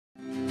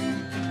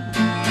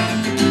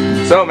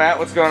So Matt,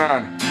 what's going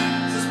on?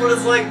 This is what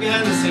it's like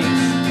behind the scenes.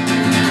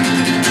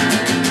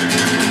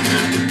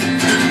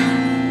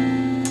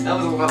 That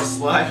was a lot of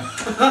slime.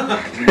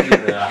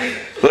 Yeah.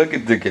 Look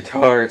at the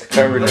guitar, it's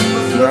covered in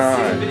slime. Let's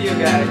see the video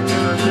guy.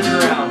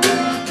 Turn around.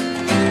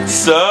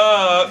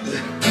 Sup?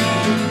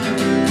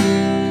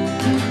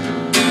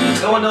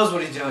 No one knows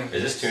what he's doing.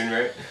 Is this tuned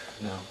right?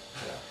 No.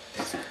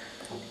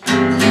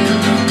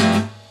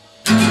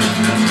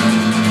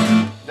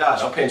 Josh,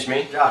 don't pinch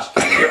me. Josh.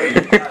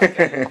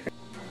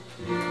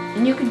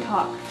 And you can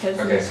talk, because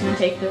I'm just going to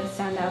take the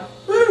sound out.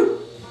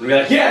 Woo! We'll be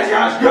like, yeah,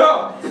 Josh,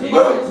 go!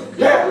 Woo!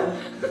 Yeah!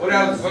 What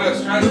else? What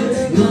else? Try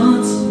this. Behind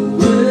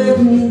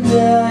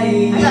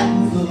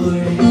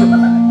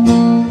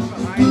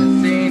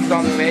the scenes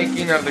on the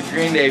making of the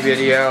Green Day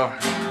video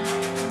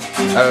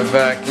of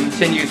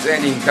Continuous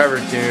Ending cover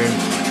tune.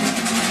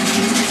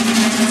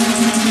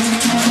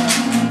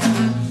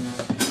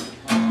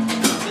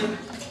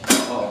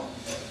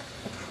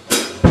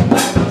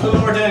 A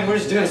little more time, we're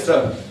just doing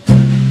stuff.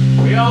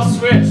 We all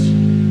switch.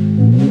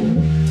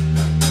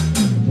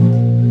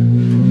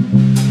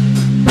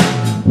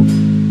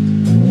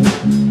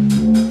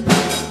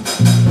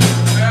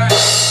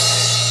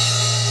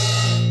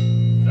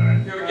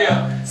 Alright, here we go.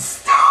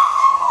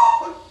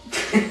 Stop!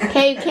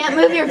 Okay, you can't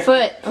move your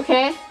foot,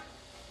 okay?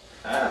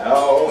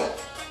 Oh.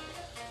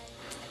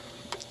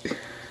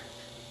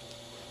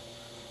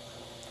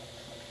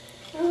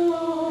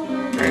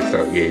 Alright,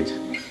 so Gage.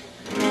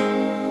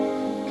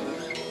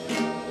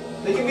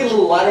 They can be a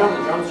little lighter on the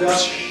drums,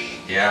 Josh.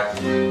 Yeah.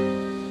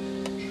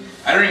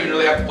 I don't even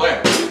really have to play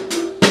them.